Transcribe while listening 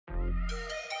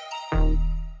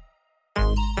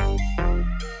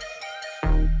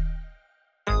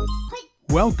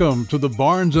Welcome to the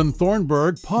Barnes &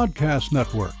 Thornburg Podcast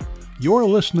Network. You're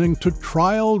listening to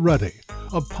Trial Ready,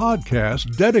 a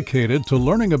podcast dedicated to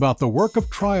learning about the work of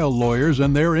trial lawyers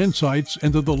and their insights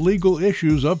into the legal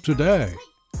issues of today.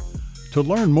 To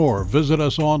learn more, visit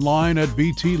us online at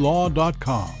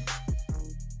btlaw.com.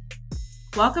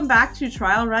 Welcome back to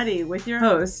Trial Ready with your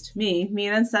host, me,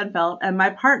 Mina Sedfeld, and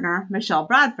my partner, Michelle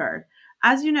Bradford.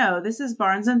 As you know, this is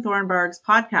Barnes & Thornburg's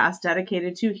podcast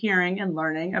dedicated to hearing and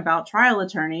learning about trial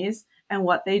attorneys and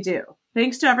what they do.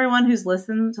 Thanks to everyone who's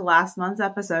listened to last month's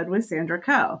episode with Sandra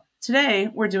Coe.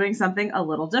 Today, we're doing something a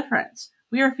little different.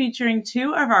 We are featuring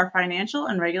two of our financial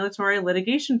and regulatory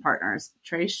litigation partners,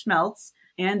 Trace Schmeltz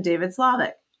and David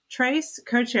Slavic. Trace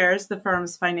co-chairs the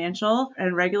firm's financial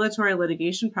and regulatory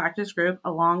litigation practice group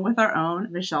along with our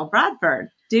own Michelle Bradford.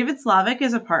 David Slavic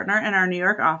is a partner in our New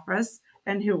York office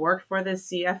and who worked for the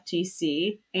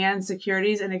CFTC and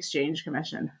Securities and Exchange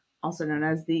Commission, also known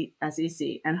as the SEC.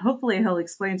 And hopefully he'll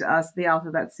explain to us the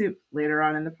alphabet soup later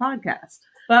on in the podcast.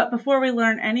 But before we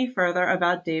learn any further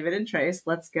about David and Trace,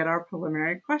 let's get our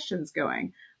preliminary questions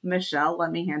going. Michelle,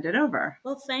 let me hand it over.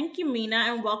 Well, thank you, Mina,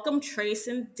 and welcome, Trace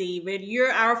and David.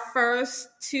 You're our first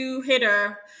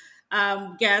two-hitter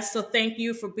guest, so thank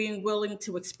you for being willing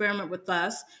to experiment with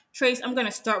us. Trace, I'm going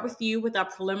to start with you with our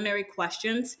preliminary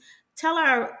questions. Tell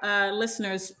our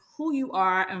listeners who you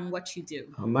are and what you do.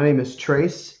 My name is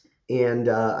Trace, and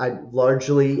I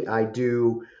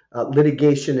do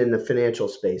litigation in the financial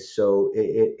space, so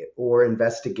or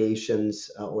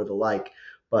investigations or the like.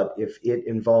 But if it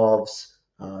involves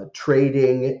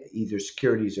trading, either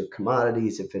securities or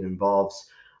commodities, if it involves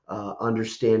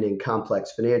understanding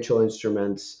complex financial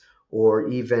instruments or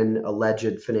even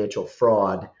alleged financial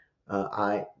fraud,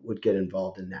 I would get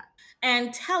involved in that.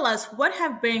 And tell us, what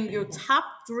have been your top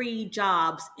three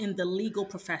jobs in the legal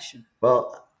profession?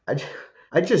 Well,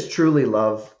 I just truly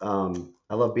love,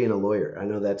 I love being a lawyer. I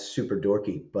know that's super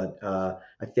dorky, but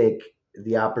I think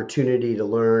the opportunity to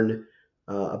learn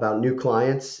about new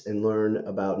clients and learn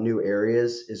about new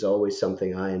areas is always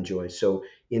something I enjoy. So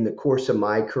in the course of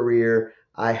my career,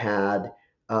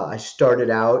 I started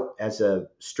out as a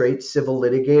straight civil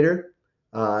litigator,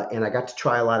 and I got to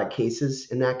try a lot of cases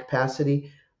in that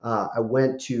capacity. I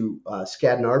went to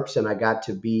Skadden Arps, and I got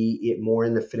to be more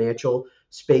in the financial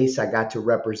space. I got to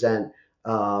represent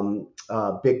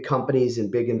big companies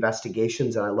and big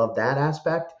investigations, and I love that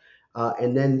aspect.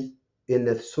 And then in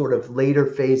the sort of later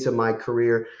phase of my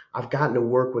career, I've gotten to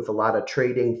work with a lot of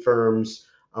trading firms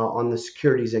on the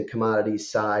securities and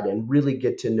commodities side and really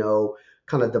get to know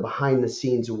kind of the behind the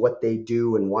scenes of what they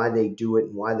do and why they do it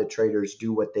and why the traders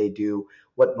do what they do,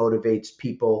 what motivates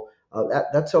people.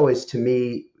 That's always, to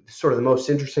me, sort of the most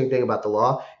interesting thing about the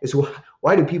law is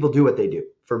why do people do what they do?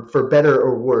 For better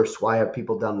or worse, why have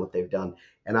people done what they've done?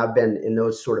 And I've been in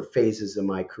those sort of phases of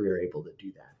my career able to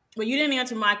do that. Well, you didn't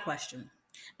answer my question.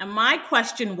 And my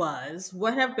question was,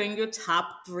 what have been your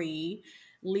top three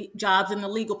jobs in the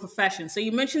legal profession? So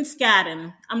you mentioned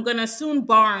Skadden. I'm going to assume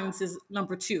Barnes is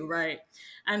number two, right?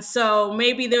 And so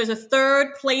maybe there's a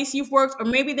third place you've worked, or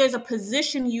maybe there's a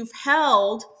position you've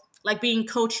held, like being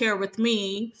co-chair with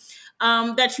me,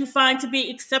 that you find to be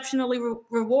exceptionally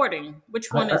rewarding.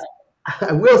 Which one is it?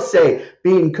 I will say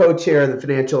being co-chair of the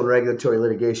Financial and Regulatory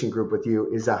Litigation Group with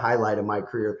you is a highlight of my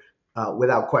career,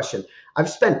 without question. I've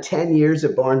spent 10 years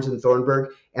at Barnes & Thornburg,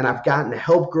 and I've gotten to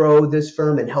help grow this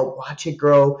firm and help watch it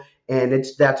grow, and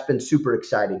that's been super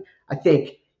exciting. I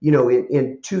think,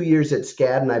 in 2 years at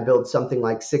Skadden, I built something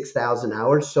like 6,000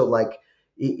 hours, so like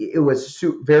it was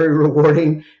very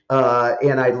rewarding,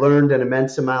 and I learned an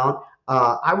immense amount.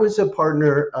 I was a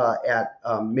partner at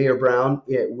Mayer Brown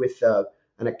with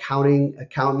an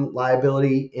accountant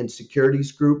liability and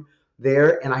securities group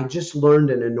there, and I just learned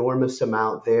an enormous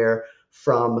amount there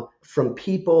from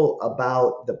people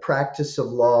about the practice of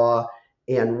law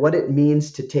and what it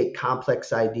means to take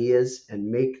complex ideas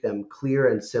and make them clear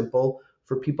and simple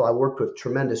for people. I worked with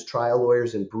tremendous trial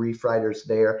lawyers and brief writers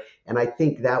there, and I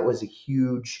think that was a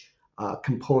huge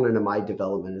component of my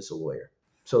development as a lawyer.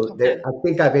 So okay. I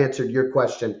think I've answered your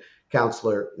question,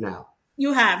 Counselor, now.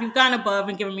 You have. You've gone above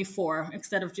and given me 4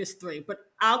 instead of just 3, but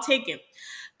I'll take it.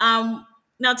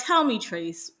 Now tell me,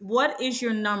 Trace, what is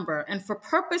your number? And for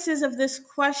purposes of this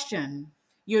question,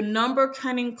 your number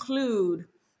can include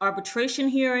arbitration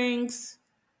hearings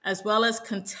as well as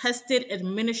contested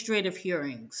administrative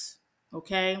hearings,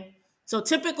 okay? So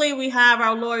typically we have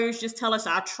our lawyers just tell us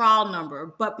our trial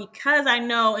number, but because I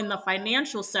know in the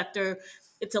financial sector,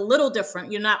 it's a little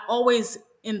different. You're not always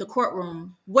in the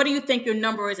courtroom. What do you think your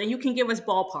number is? And you can give us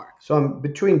ballpark. So I'm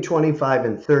between 25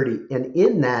 and 30. And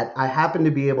in that, I happen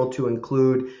to be able to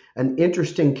include an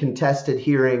interesting contested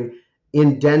hearing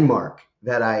in Denmark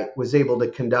that I was able to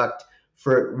conduct.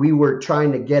 We were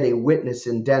trying to get a witness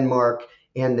in Denmark,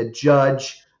 and the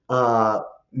judge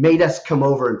made us come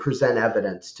over and present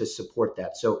evidence to support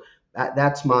that. So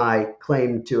that's my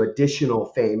claim to additional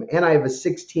fame. And I have a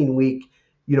 16-week,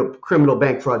 criminal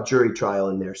bank fraud jury trial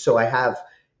in there. So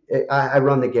I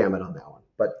run the gamut on that one,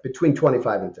 but between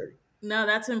 25 and 30. No,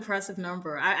 that's an impressive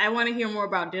number. I want to hear more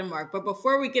about Denmark. But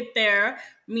before we get there,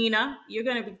 Mina, you're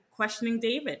going to be questioning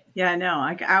David. Yeah, no,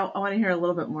 I want to hear a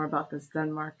little bit more about this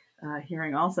Denmark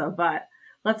hearing also. But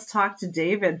let's talk to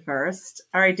David first.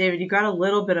 All right, David, you got a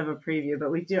little bit of a preview,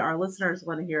 but our listeners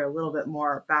want to hear a little bit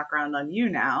more background on you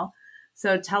now.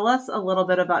 So tell us a little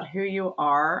bit about who you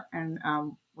are and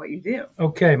what you do.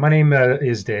 Okay, my name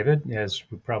is David, as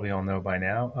we probably all know by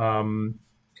now.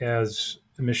 As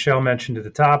Michelle mentioned at the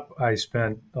top, I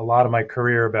spent a lot of my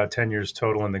career, about 10 years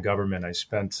total, in the government. I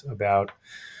spent about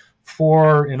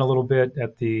 4 in a little bit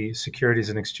at the Securities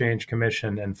and Exchange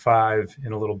Commission and 5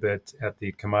 in a little bit at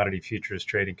the Commodity Futures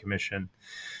Trading Commission,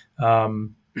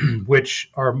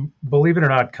 which are, believe it or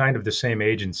not, kind of the same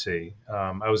agency.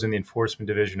 I was in the enforcement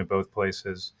division of both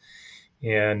places.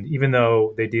 And even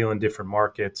though they deal in different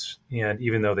markets, and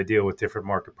even though they deal with different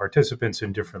market participants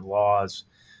and different laws,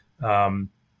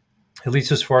 at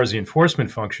least as far as the enforcement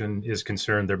function is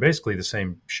concerned, they're basically the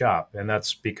same shop. And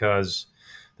that's because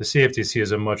the CFTC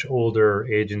is a much older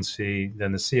agency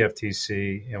than the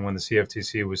CFTC. And when the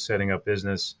CFTC was setting up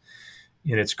business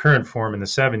in its current form in the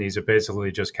 70s, it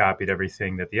basically just copied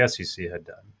everything that the SEC had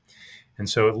done. And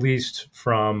so at least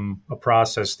from a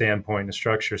process standpoint and a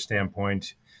structure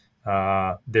standpoint,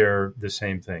 they're the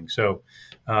same thing. So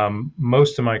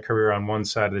most of my career on one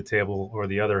side of the table or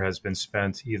the other has been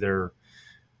spent either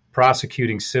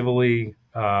prosecuting civilly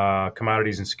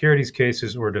commodities and securities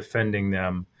cases or defending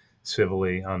them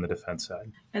civilly on the defense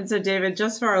side. And so, David,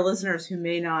 just for our listeners who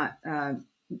may not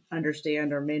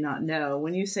understand or may not know,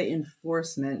 when you say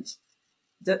enforcement,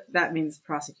 that means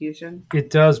prosecution? It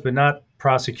does, but not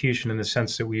prosecution in the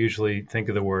sense that we usually think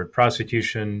of the word.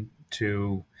 Prosecution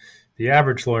to the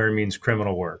average lawyer means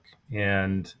criminal work,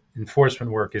 and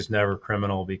enforcement work is never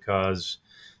criminal because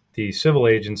the civil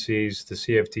agencies, the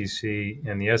CFTC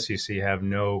and the SEC, have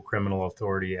no criminal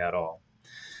authority at all.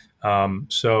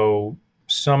 So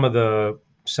some of the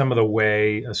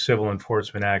way a civil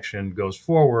enforcement action goes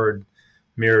forward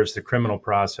mirrors the criminal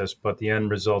process, but the end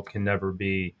result can never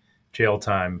be jail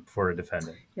time for a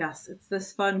defendant. Yes, it's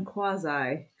this fun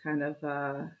quasi kind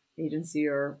of agency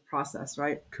or process,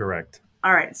 right? Correct.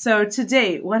 All right. So to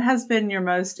date, what has been your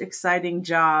most exciting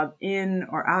job in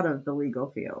or out of the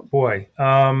legal field? Boy,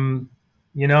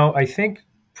 I think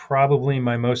probably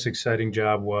my most exciting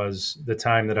job was the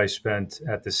time that I spent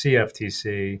at the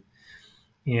CFTC.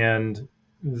 And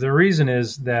the reason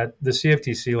is that the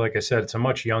CFTC, like I said, it's a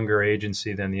much younger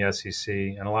agency than the SEC.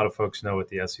 And a lot of folks know what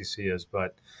the SEC is,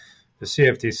 but the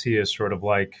CFTC is sort of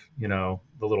like, the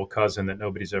little cousin that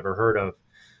nobody's ever heard of.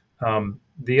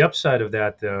 The upside of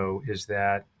that, though, is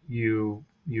that you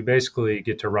basically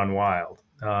get to run wild.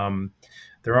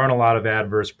 There aren't a lot of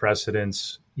adverse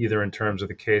precedents, either in terms of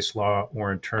the case law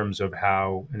or in terms of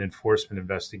how an enforcement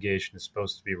investigation is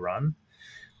supposed to be run.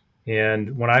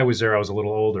 And when I was there, I was a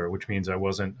little older, which means I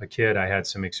wasn't a kid. I had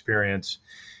some experience.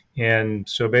 And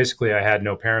so basically, I had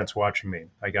no parents watching me.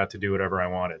 I got to do whatever I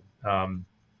wanted,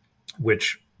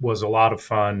 which was a lot of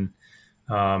fun.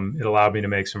 It allowed me to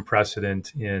make some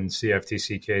precedent in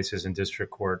CFTC cases in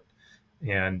district court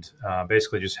and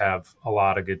basically just have a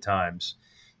lot of good times.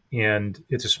 And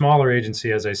it's a smaller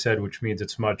agency, as I said, which means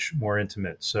it's much more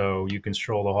intimate. So you can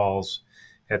stroll the halls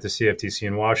at the CFTC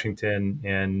in Washington,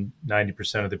 and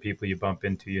 90% of the people you bump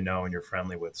into, and you're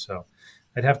friendly with. So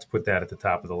I'd have to put that at the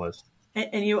top of the list.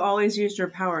 And you always used your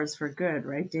powers for good,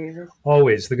 right, David?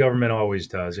 Always. The government always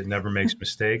does. It never makes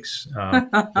mistakes. There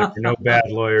are no bad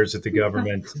lawyers at the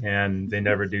government, and they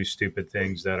never do stupid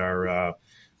things that are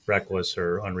reckless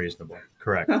or unreasonable.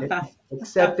 Correct.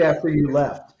 Except after you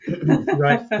left.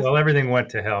 Right. Well, everything went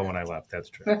to hell when I left. That's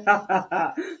true.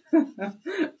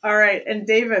 All right. And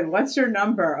David, what's your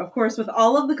number? Of course, with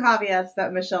all of the caveats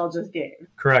that Michelle just gave.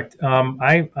 Correct.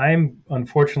 I'm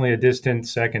unfortunately a distant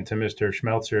second to Mr.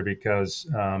 Schmelzer because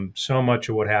so much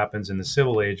of what happens in the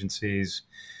civil agencies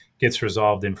gets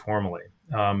resolved informally.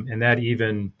 And that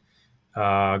even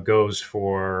goes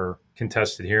for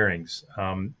contested hearings.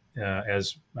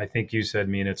 As I think you said,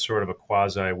 Mina, it's sort of a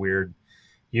quasi-weird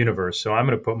universe. So I'm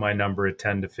going to put my number at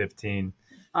 10 to 15.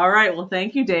 All right. Well,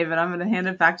 thank you, David. I'm going to hand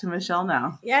it back to Michelle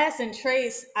now. Yes, and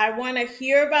Trace, I want to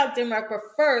hear about Denmark. But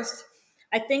first,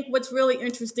 I think what's really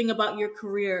interesting about your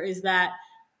career is that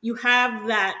you have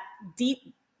that deep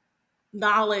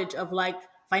knowledge of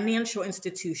financial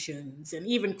institutions and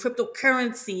even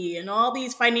cryptocurrency and all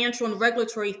these financial and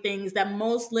regulatory things that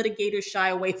most litigators shy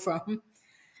away from.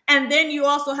 And then you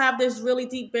also have this really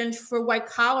deep bench for white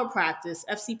collar practice,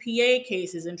 FCPA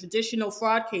cases, and traditional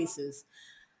fraud cases.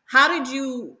 How did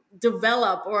you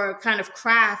develop or kind of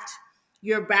craft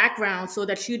your background so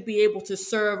that you'd be able to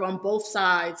serve on both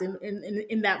sides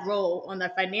in that role, on the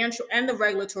financial and the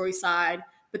regulatory side,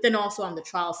 but then also on the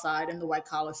trial side and the white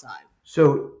collar side?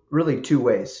 So really two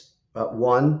ways.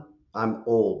 One, I'm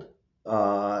old.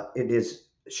 It is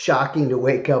shocking to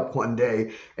wake up one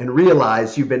day and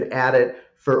realize you've been at it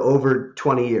for over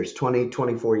 20 years,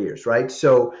 24 years, right?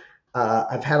 So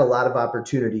I've had a lot of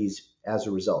opportunities as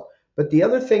a result. But the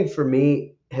other thing for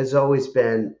me has always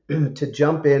been to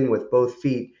jump in with both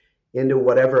feet into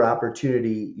whatever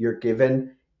opportunity you're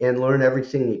given and learn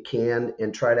everything you can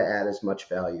and try to add as much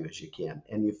value as you can.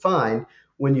 And you find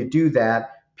when you do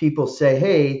that, people say,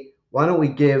 hey, why don't we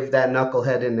give that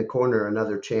knucklehead in the corner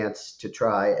another chance to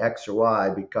try X or Y?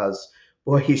 Because,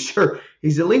 boy, he's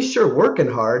at least sure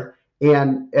working hard.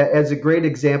 And as a great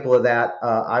example of that,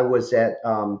 I was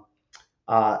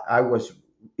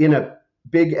in a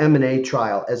big M&A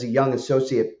trial as a young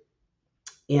associate,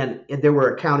 and there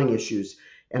were accounting issues.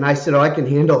 And I said, I can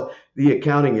handle the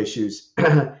accounting issues.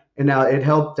 And now it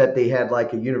helped that they had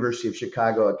like a University of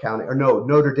Chicago accounting, or no,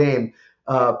 Notre Dame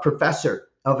professor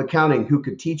of accounting who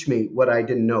could teach me what I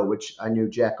didn't know, which I knew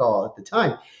jack all at the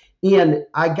time. And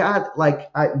I got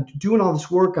I'm doing all this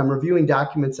work, I'm reviewing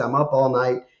documents, I'm up all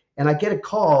night, and I get a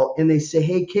call and they say,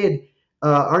 hey kid,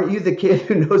 aren't you the kid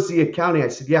who knows the accounting? I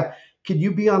said, yeah. Could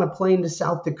you be on a plane to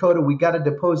South Dakota? We got to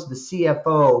depose the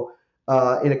CFO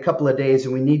in a couple of days,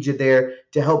 and we need you there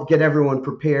to help get everyone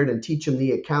prepared and teach them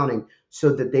the accounting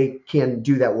so that they can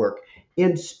do that work.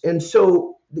 And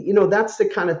so, that's the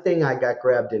kind of thing I got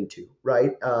grabbed into,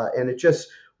 right? And it just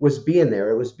was being there.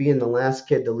 It was being the last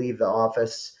kid to leave the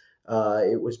office.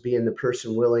 It was being the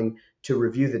person willing to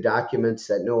review the documents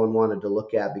that no one wanted to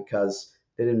look at because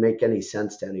they didn't make any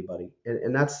sense to anybody.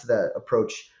 And that's the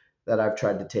approach that I've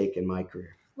tried to take in my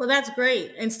career. Well, that's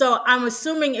great. And so I'm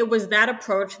assuming it was that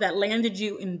approach that landed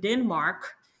you in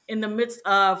Denmark in the midst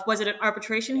of, was it an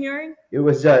arbitration hearing? It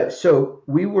was, so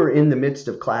we were in the midst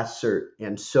of class cert.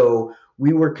 And so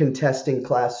we were contesting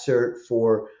class cert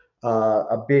for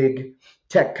a big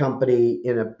tech company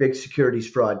in a big securities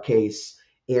fraud case.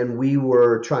 And we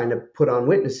were trying to put on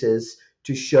witnesses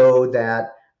to show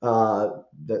that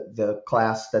the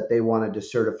class that they wanted to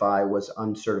certify was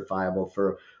uncertifiable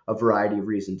for a variety of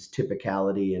reasons,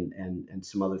 typicality and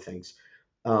some other things.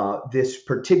 This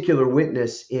particular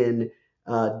witness in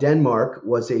Denmark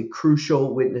was a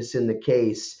crucial witness in the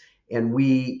case, and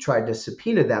we tried to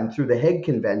subpoena them through the Hague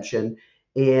Convention,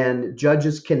 and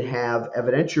judges can have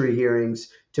evidentiary hearings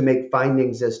to make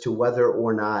findings as to whether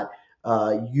or not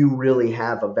you really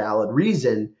have a valid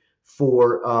reason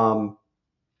for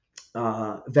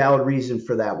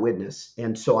that witness.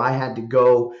 And so I had to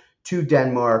go to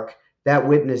Denmark. That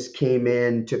witness came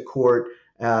in to court.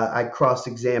 I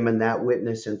cross-examined that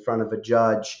witness in front of a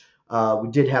judge. We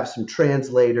did have some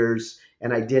translators,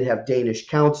 and I did have Danish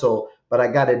counsel, but I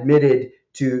got admitted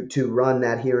to run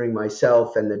that hearing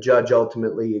myself, and the judge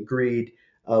ultimately agreed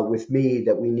with me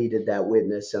that we needed that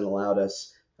witness and allowed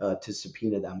us to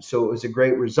subpoena them. So it was a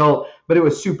great result, but it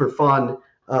was super fun,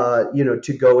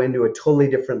 to go into a totally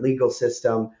different legal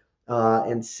system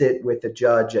and sit with a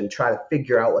judge and try to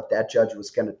figure out what that judge was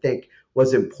going to think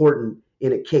was important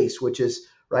in a case, which is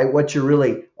right. What you're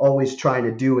really always trying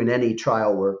to do in any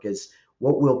trial work is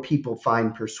what will people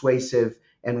find persuasive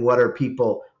and what are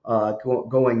people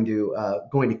going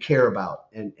to care about.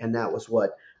 And that was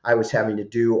what I was having to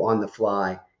do on the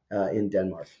fly in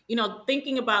Denmark.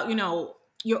 Thinking about,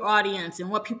 your audience and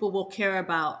what people will care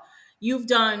about. You've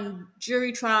done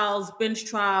jury trials, bench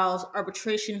trials,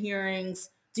 arbitration hearings.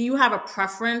 Do you have a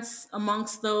preference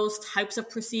amongst those types of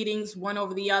proceedings, one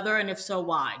over the other? And if so,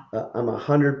 why? I'm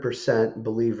 100%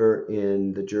 believer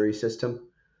in the jury system.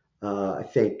 I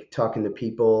think talking to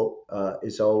people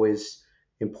is always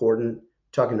important.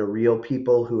 Talking to real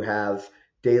people who have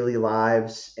daily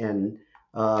lives and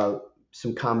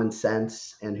some common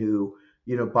sense and who,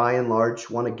 by and large,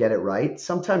 want to get it right.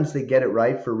 Sometimes they get it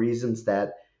right for reasons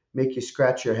that make you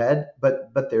scratch your head,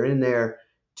 but they're in there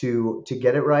to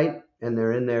get it right, and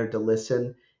they're in there to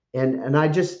listen. And I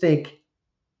just think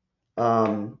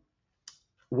when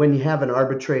you have an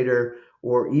arbitrator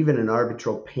or even an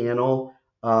arbitral panel,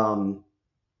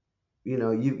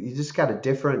 you just got a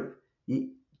different.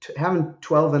 Having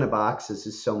 12 in a box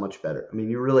is so much better. I mean,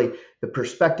 the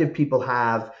perspective people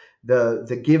have,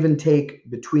 the give and take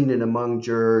between and among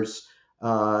jurors,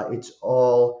 it's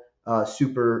all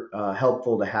super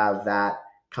helpful to have that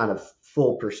kind of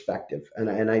full perspective. And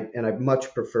I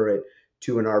much prefer it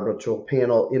to an arbitral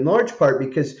panel, in large part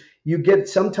because you get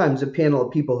sometimes a panel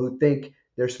of people who think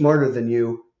they're smarter than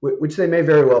you, which they may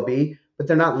very well be, but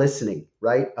they're not listening,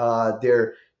 right?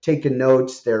 They're taking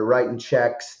notes, they're writing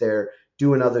checks, they're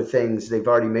doing other things. They've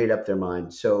already made up their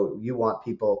mind. So you want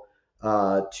people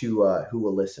who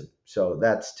will listen. So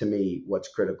that's, to me, what's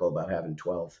critical about having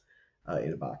 12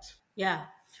 in a box. Yeah.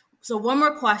 So one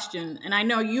more question, and I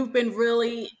know you've been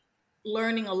really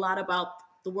learning a lot about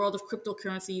the world of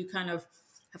cryptocurrency. You kind of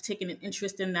have taken an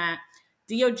interest in that.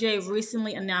 DOJ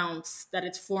recently announced that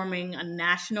it's forming a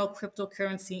national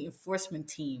cryptocurrency enforcement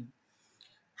team.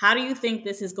 How do you think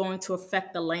this is going to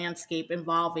affect the landscape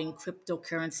involving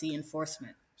cryptocurrency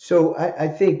enforcement? So I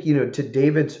think, to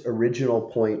David's original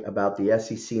point about the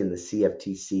SEC and the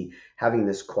CFTC having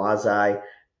this quasi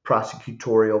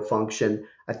prosecutorial function,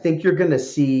 I think you're going to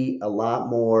see a lot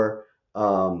more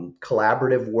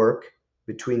collaborative work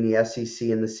between the SEC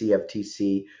and the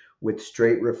CFTC, with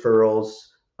straight referrals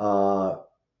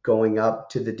going up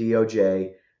to the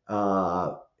DOJ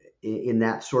in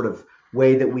that sort of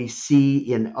way that we see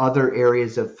in other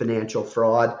areas of financial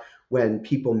fraud. When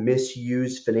people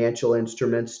misuse financial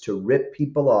instruments to rip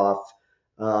people off,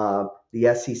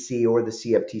 the SEC or the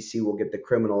CFTC will get the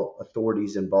criminal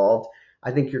authorities involved.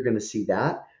 I think you're going to see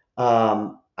that.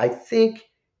 I think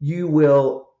you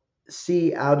will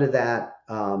see out of that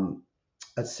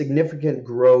a significant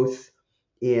growth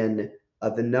in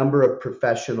the number of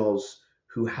professionals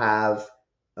who have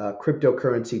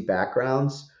cryptocurrency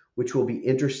backgrounds, which will be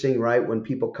interesting, right? When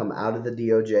people come out of the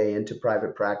DOJ into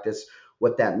private practice,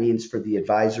 what that means for the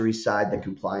advisory side, the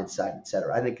compliance side, et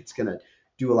cetera. I think it's going to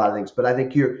do a lot of things, but I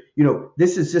think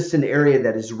this is just an area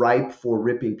that is ripe for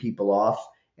ripping people off.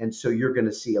 And so you're going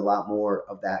to see a lot more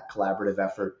of that collaborative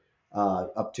effort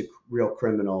up to real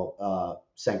criminal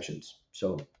sanctions.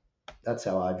 So that's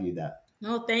how I view that.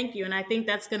 No, thank you. And I think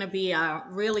that's going to be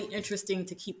really interesting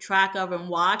to keep track of and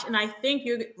watch. And I think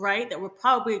you're right that we're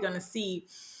probably going to see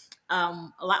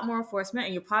a lot more enforcement,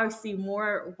 and you'll probably see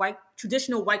more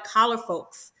traditional white collar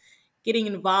folks getting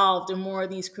involved in more of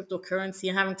these cryptocurrency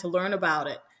and having to learn about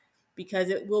it, because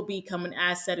it will become an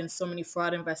asset in so many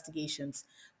fraud investigations.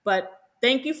 But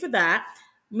thank you for that.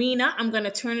 Mina, I'm going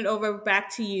to turn it over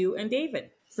back to you and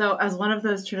David. So as one of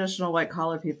those traditional white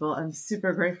collar people, I'm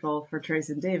super grateful for Trace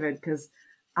and David, because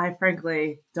I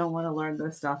frankly don't want to learn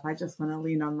this stuff. I just want to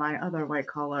lean on my other white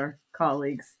collar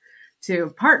colleagues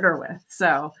to partner with.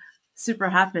 So super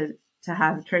happy to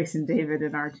have Trace and David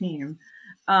in our team.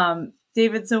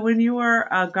 David, so when you were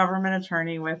a government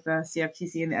attorney with the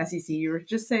CFTC and the SEC, you were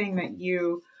just saying that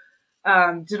you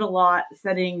did a lot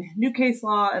setting new case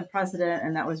law and precedent,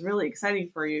 and that was really exciting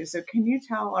for you. So can you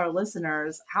tell our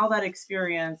listeners how that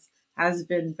experience has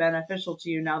been beneficial to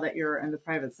you now that you're in the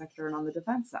private sector and on the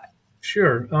defense side?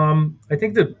 Sure. I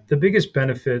think the biggest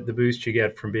benefit, the boost you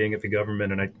get from being at the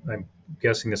government, and I'm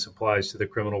guessing this applies to the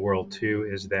criminal world too,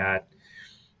 is that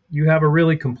you have a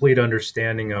really complete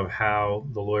understanding of how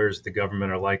the lawyers of the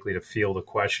government are likely to field a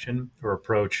question or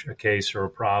approach a case or a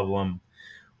problem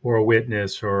or a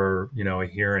witness or, a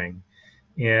hearing.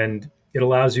 And it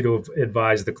allows you to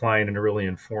advise the client in a really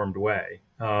informed way.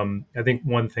 I think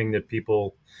one thing that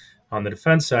people on the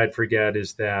defense side forget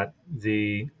is that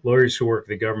the lawyers who work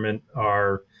for the government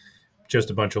are just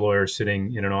a bunch of lawyers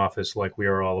sitting in an office, like we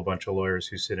are all a bunch of lawyers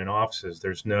who sit in offices.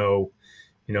 There's no,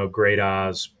 great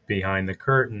Oz behind the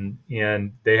curtain,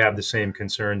 and they have the same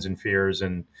concerns and fears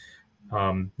and,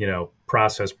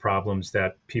 process problems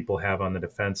that people have on the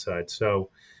defense side. So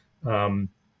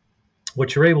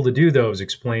what you're able to do, though, is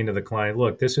explain to the client,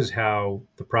 look, this is how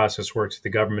the process works at the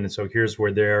government. And so here's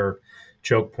where their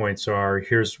choke points are.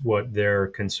 Here's what their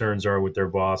concerns are with their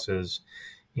bosses.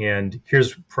 And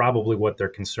here's probably what they're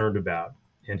concerned about.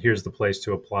 And here's the place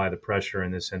to apply the pressure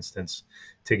in this instance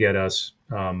to get us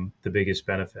the biggest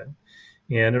benefit.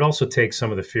 And it also takes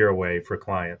some of the fear away for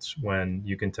clients when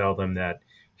you can tell them that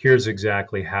here's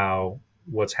exactly how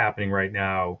what's happening right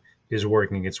now is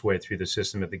working its way through the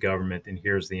system at the government, and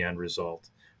here's the end result,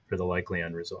 or the likely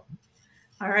end result.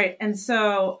 All right. And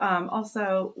so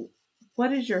also,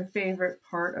 what is your favorite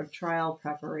part of trial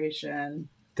preparation?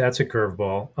 That's a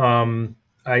curveball.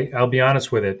 I'll be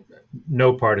honest with it.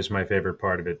 No part is my favorite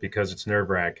part of it because it's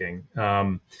nerve-wracking.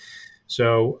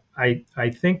 So I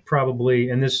think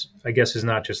probably, and this, I guess, is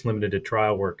not just limited to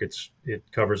trial work. It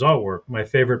covers all work. My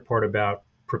favorite part about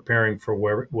preparing for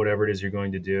whatever it is you're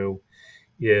going to do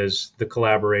is the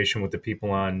collaboration with the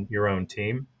people on your own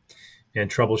team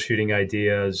and troubleshooting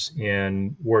ideas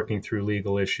and working through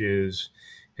legal issues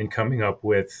and coming up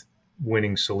with,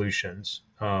 winning solutions,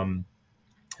 and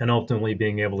ultimately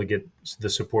being able to get the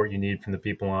support you need from the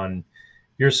people on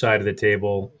your side of the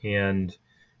table, and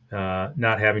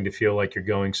not having to feel like you're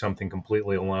going something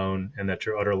completely alone and that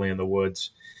you're utterly in the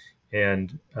woods.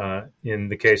 And in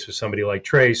the case of somebody like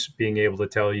Trace, being able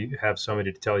to have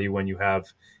somebody to tell you when you have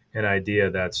an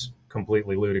idea that's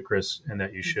completely ludicrous and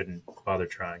that you shouldn't bother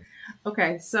trying.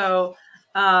 Okay, so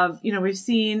we've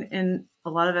seen in a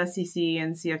lot of SEC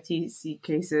and CFTC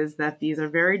cases that these are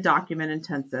very document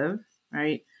intensive,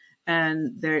 right?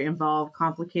 And they involve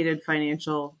complicated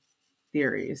financial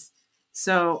theories.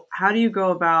 So how do you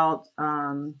go about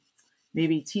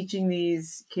maybe teaching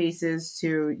these cases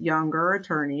to younger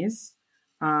attorneys,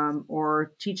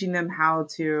 or teaching them how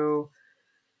to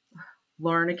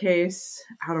learn a case,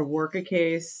 how to work a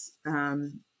case,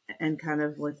 and kind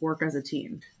of like work as a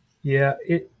team? Yeah,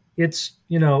 it's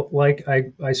like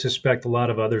I suspect a lot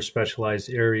of other specialized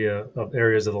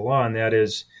areas of the law, and that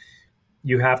is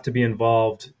you have to be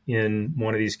involved in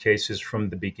one of these cases from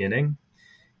the beginning.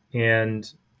 And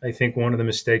I think one of the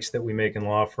mistakes that we make in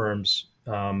law firms,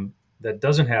 that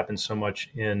doesn't happen so much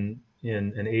in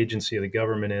an agency of the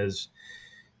government, is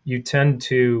you tend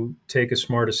to take a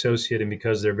smart associate, and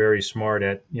because they're very smart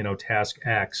at task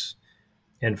X,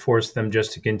 and force them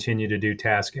just to continue to do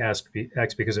task X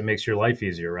because it makes your life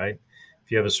easier, right? If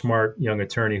you have a smart young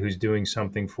attorney who's doing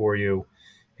something for you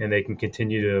and they can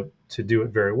continue to do it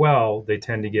very well, they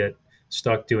tend to get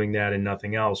stuck doing that and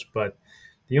nothing else. But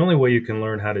the only way you can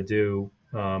learn how to do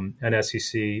an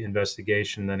SEC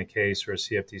investigation in a case, or a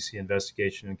CFTC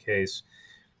investigation in a case,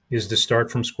 is to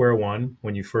start from square one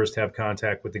when you first have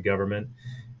contact with the government,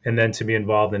 and then to be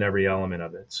involved in every element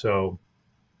of it. So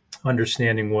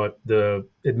understanding what the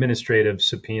administrative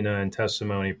subpoena and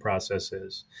testimony process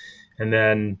is, and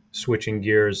then switching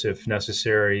gears if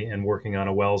necessary and working on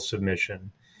a Wells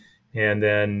submission. And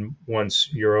then once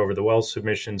you're over the Wells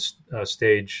submission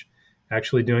stage,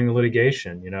 actually doing the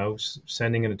litigation,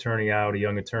 sending an attorney out, a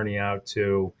young attorney out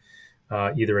to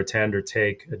either attend or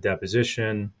take a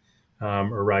deposition,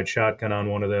 or ride shotgun on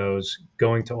one of those,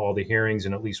 going to all the hearings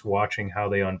and at least watching how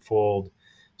they unfold,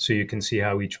 so you can see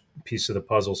how each piece of the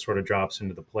puzzle sort of drops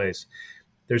into the place.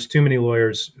 There's too many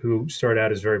lawyers who start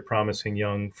out as very promising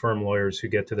young firm lawyers who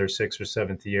get to their 6th or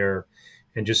 7th year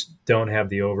and just don't have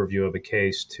the overview of a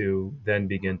case to then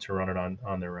begin to run it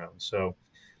on their own. So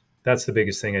that's the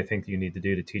biggest thing I think you need to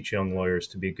do to teach young lawyers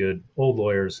to be good old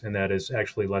lawyers, and that is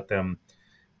actually let them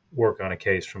work on a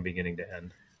case from beginning to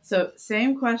end. So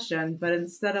same question, but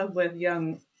instead of with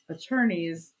young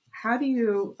attorneys, how do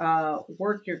you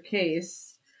work your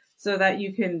case so that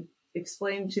you can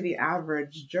explain to the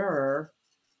average juror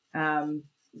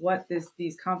what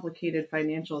these complicated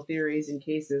financial theories and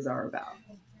cases are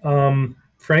about?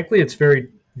 Frankly, it's very,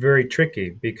 very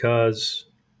tricky, because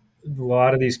a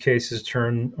lot of these cases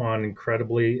turn on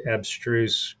incredibly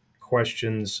abstruse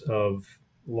questions of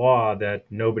law that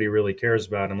nobody really cares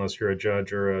about unless you're a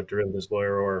judge or a derivatives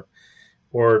lawyer,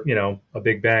 or a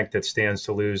big bank that stands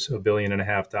to lose $1.5 billion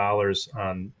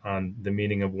on the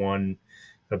meaning of one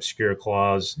obscure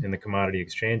clause in the Commodity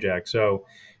Exchange Act. So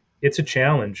it's a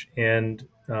challenge. And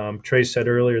Trace said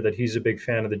earlier that he's a big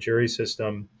fan of the jury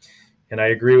system. And I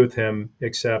agree with him,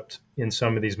 except in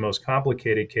some of these most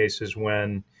complicated cases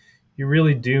when you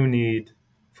really do need,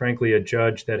 frankly, a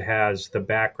judge that has the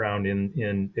background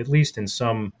in at least in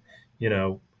some,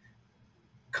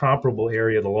 comparable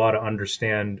area of the law to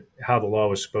understand how the law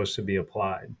was supposed to be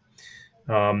applied.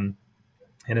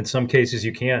 And in some cases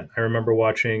you can't. I remember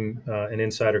watching an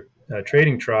insider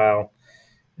trading trial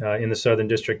in the Southern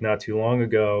District not too long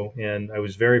ago, and I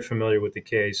was very familiar with the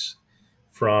case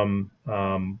from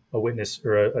a witness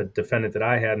or a defendant that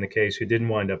I had in the case who didn't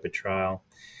wind up at trial.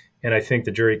 And I think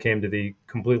the jury came to the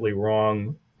completely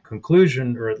wrong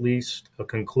conclusion, or at least a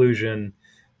conclusion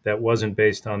that wasn't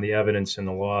based on the evidence in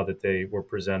the law that they were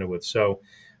presented with. So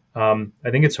I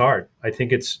think it's hard. I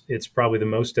think it's probably the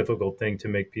most difficult thing to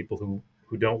make people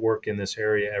who don't work in this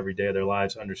area every day of their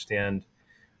lives understand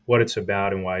what it's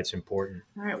about and why it's important.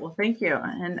 All right. Well, thank you.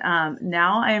 And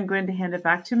now I am going to hand it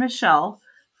back to Michelle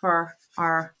for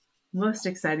our most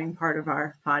exciting part of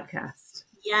our podcast.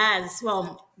 Yes.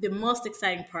 Well, the most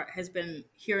exciting part has been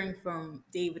hearing from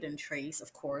David and Trace,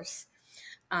 of course.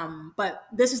 But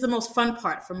this is the most fun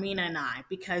part for Mina and I,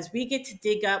 because we get to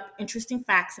dig up interesting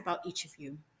facts about each of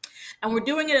you. And we're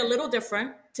doing it a little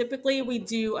different. Typically, we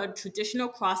do a traditional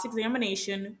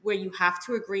cross-examination where you have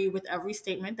to agree with every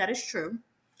statement that is true.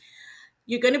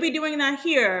 You're going to be doing that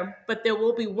here, but there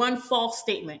will be one false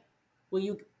statement where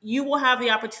you will have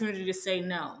the opportunity to say,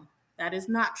 no, that is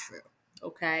not true.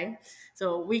 Okay.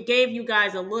 So we gave you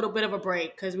guys a little bit of a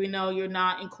break because we know you're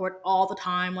not in court all the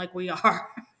time like we are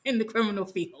in the criminal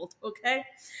field. Okay.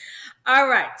 All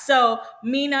right. So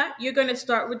Mina, you're going to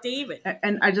start with David.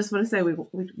 And I just want to say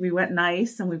we went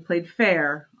nice and we played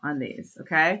fair on these.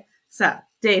 Okay. So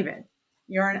David,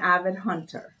 you're an avid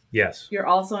hunter. Yes. You're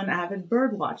also an avid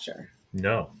bird watcher.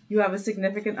 No. You have a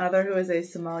significant other who is a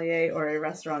sommelier or a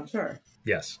restaurateur.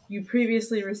 Yes. You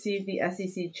previously received the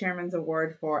SEC Chairman's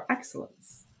Award for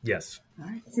Excellence. Yes. All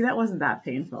right. See, that wasn't that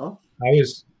painful. I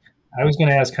was going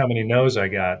to ask how many no's I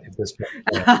got at this point.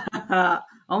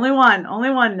 Only one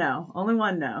no. Only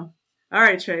one no. All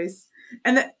right, Trace.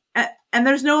 And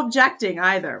there's no objecting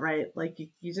either, right? Like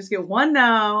you just get one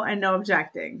no and no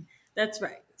objecting. That's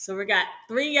right. So we got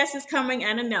 3 yeses coming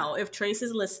and a no. If Trace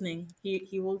is listening,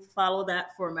 he will follow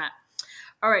that format.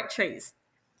 All right, Trace.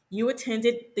 You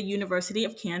attended the University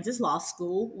of Kansas Law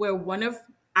School, where one of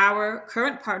our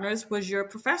current partners was your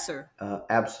professor.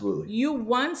 Absolutely. You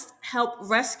once helped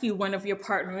rescue one of your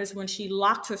partners when she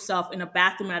locked herself in a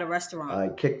bathroom at a restaurant. I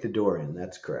kicked the door in.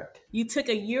 That's correct. You took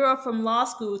a year off from law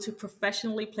school to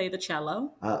professionally play the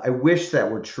cello. I wish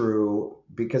that were true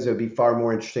because it would be far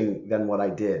more interesting than what I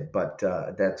did, but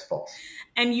that's false.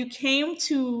 And you came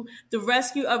to the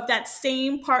rescue of that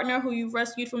same partner who you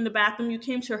rescued from the bathroom. You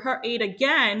came to her aid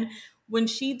again when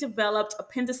she developed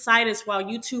appendicitis while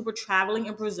you two were traveling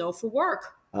in Brazil for work.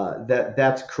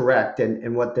 That's correct.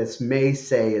 And what this may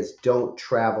say is don't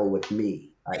travel with me.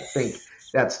 I think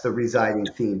that's the residing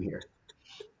theme here.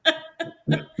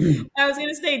 I was going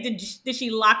to say, did she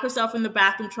lock herself in the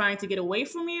bathroom trying to get away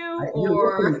from you?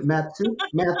 Matsoukas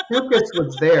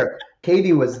was there.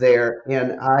 Katie was there.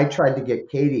 And I tried to get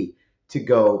Katie to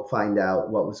go find out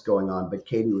what was going on, but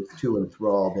Katie was too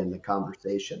enthralled in the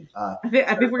conversation. I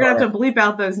think we're going to have to bleep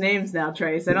out those names now,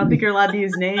 Trace. I don't think you're allowed to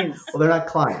use names. Well, they're not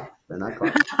clients. They're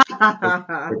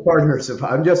partners.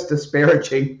 I'm just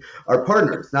disparaging our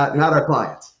partners, not our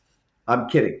clients. I'm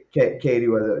kidding. Katie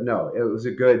was it was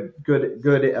a good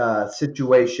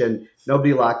situation.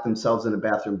 Nobody locked themselves in a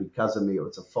bathroom because of me. It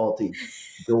was a faulty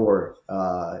door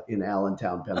in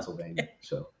Allentown, Pennsylvania.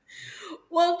 So.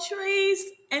 Well, Trace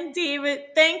and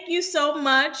David, thank you so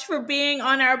much for being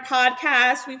on our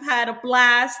podcast. We've had a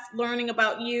blast learning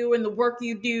about you and the work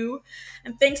you do.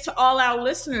 And thanks to all our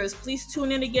listeners. Please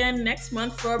tune in again next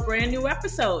month for a brand new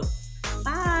episode.